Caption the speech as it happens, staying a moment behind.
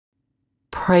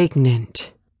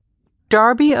pregnant.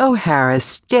 Darby O'Hara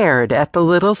stared at the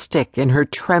little stick in her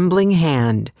trembling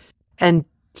hand and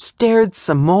stared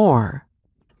some more.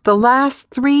 The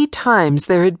last 3 times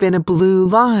there had been a blue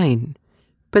line,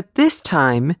 but this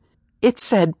time it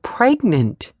said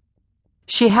pregnant.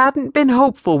 She hadn't been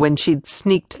hopeful when she'd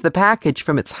sneaked the package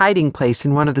from its hiding place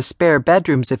in one of the spare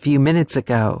bedrooms a few minutes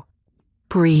ago.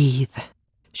 Breathe.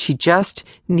 She just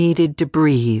needed to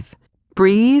breathe.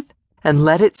 Breathe and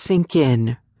let it sink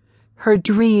in. Her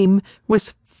dream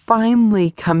was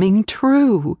finally coming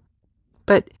true.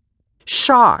 But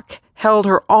shock held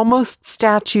her almost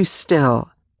statue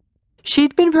still.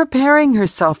 She'd been preparing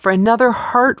herself for another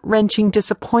heart-wrenching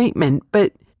disappointment,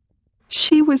 but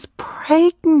she was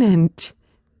pregnant.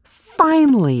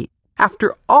 Finally,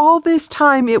 after all this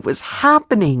time, it was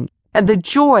happening, and the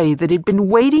joy that had been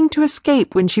waiting to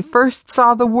escape when she first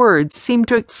saw the words seemed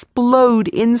to explode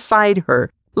inside her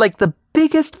like the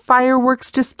biggest fireworks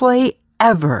display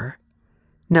ever.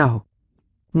 No,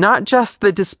 not just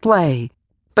the display,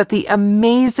 but the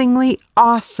amazingly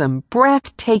awesome,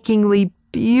 breathtakingly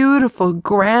beautiful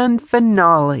grand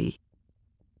finale.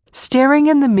 Staring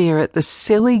in the mirror at the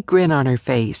silly grin on her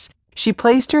face, she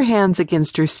placed her hands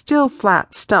against her still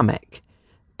flat stomach.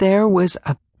 There was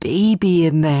a baby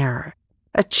in there,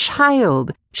 a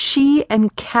child she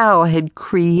and Cal had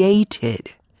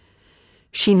created.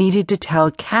 She needed to tell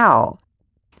Cal.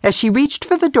 As she reached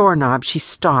for the doorknob, she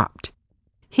stopped.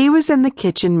 He was in the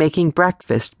kitchen making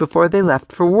breakfast before they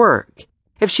left for work.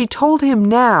 If she told him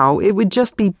now, it would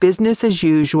just be business as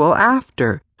usual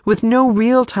after, with no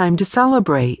real time to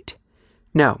celebrate.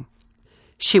 No,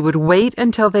 she would wait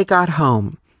until they got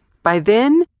home. By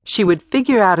then, she would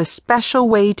figure out a special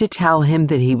way to tell him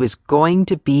that he was going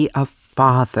to be a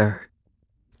father.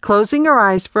 Closing her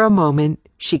eyes for a moment,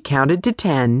 she counted to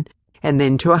 10 and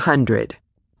then to 100,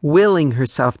 willing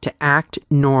herself to act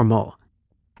normal.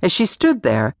 As she stood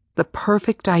there, the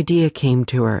perfect idea came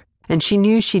to her, and she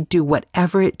knew she'd do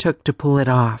whatever it took to pull it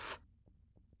off.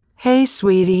 "Hey,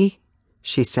 sweetie,"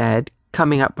 she said,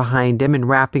 coming up behind him and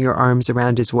wrapping her arms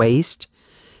around his waist.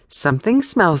 "Something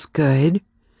smells good."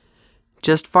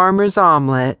 "Just farmer's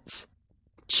omelets."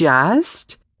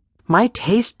 "Just? My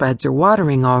taste buds are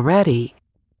watering already.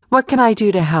 What can I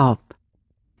do to help?"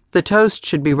 "The toast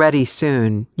should be ready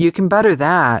soon. You can butter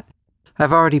that.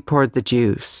 I've already poured the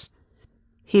juice."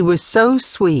 He was so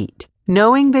sweet.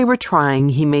 Knowing they were trying,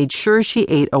 he made sure she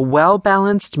ate a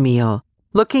well-balanced meal,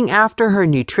 looking after her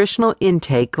nutritional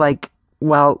intake like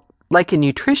a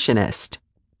nutritionist.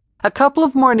 A couple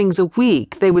of mornings a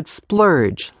week they would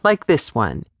splurge, like this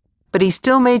one, but he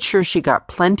still made sure she got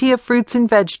plenty of fruits and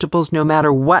vegetables no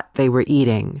matter what they were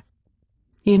eating.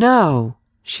 "You know,"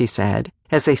 she said,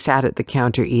 as they sat at the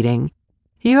counter eating,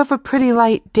 "you have a pretty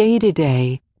light day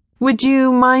today. Would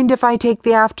you mind if I take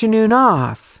the afternoon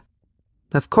off?"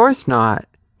 "Of course not,"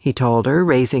 he told her,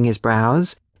 raising his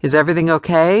brows. "Is everything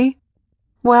okay?"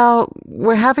 "Well,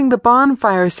 we're having the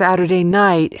bonfire Saturday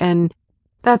night, and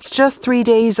that's just 3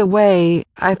 days away.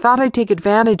 I thought I'd take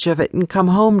advantage of it and come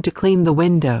home to clean the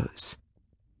windows."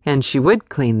 And she would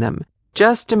clean them,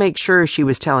 just to make sure she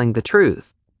was telling the truth.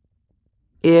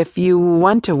 "If you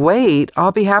want to wait,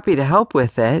 I'll be happy to help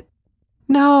with it."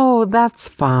 "No, that's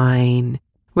fine."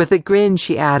 With a grin,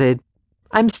 she added,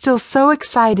 "I'm still so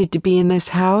excited to be in this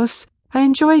house. I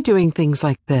enjoy doing things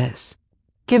like this.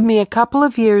 Give me a couple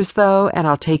of years, though, and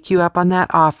I'll take you up on that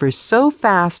offer so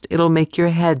fast it'll make your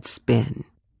head spin."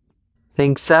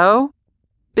 "Think so?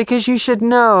 Because you should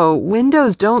know,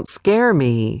 windows don't scare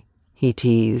me," he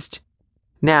teased.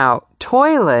 "Now,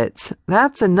 toilets,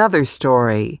 that's another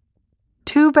story.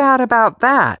 Too bad about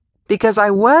that, because I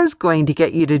was going to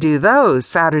get you to do those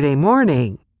Saturday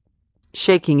morning."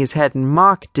 Shaking his head in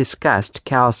mock disgust,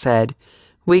 Cal said,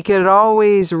 "We could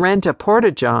always rent a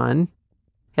porta-john."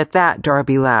 At that,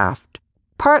 Darby laughed,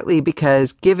 partly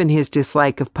because, given his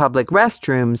dislike of public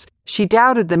restrooms, she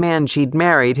doubted the man she'd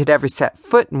married had ever set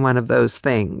foot in one of those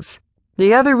things.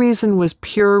 The other reason was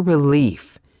pure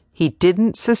relief. He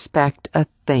didn't suspect a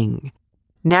thing.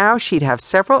 Now she'd have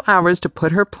several hours to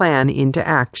put her plan into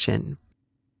action.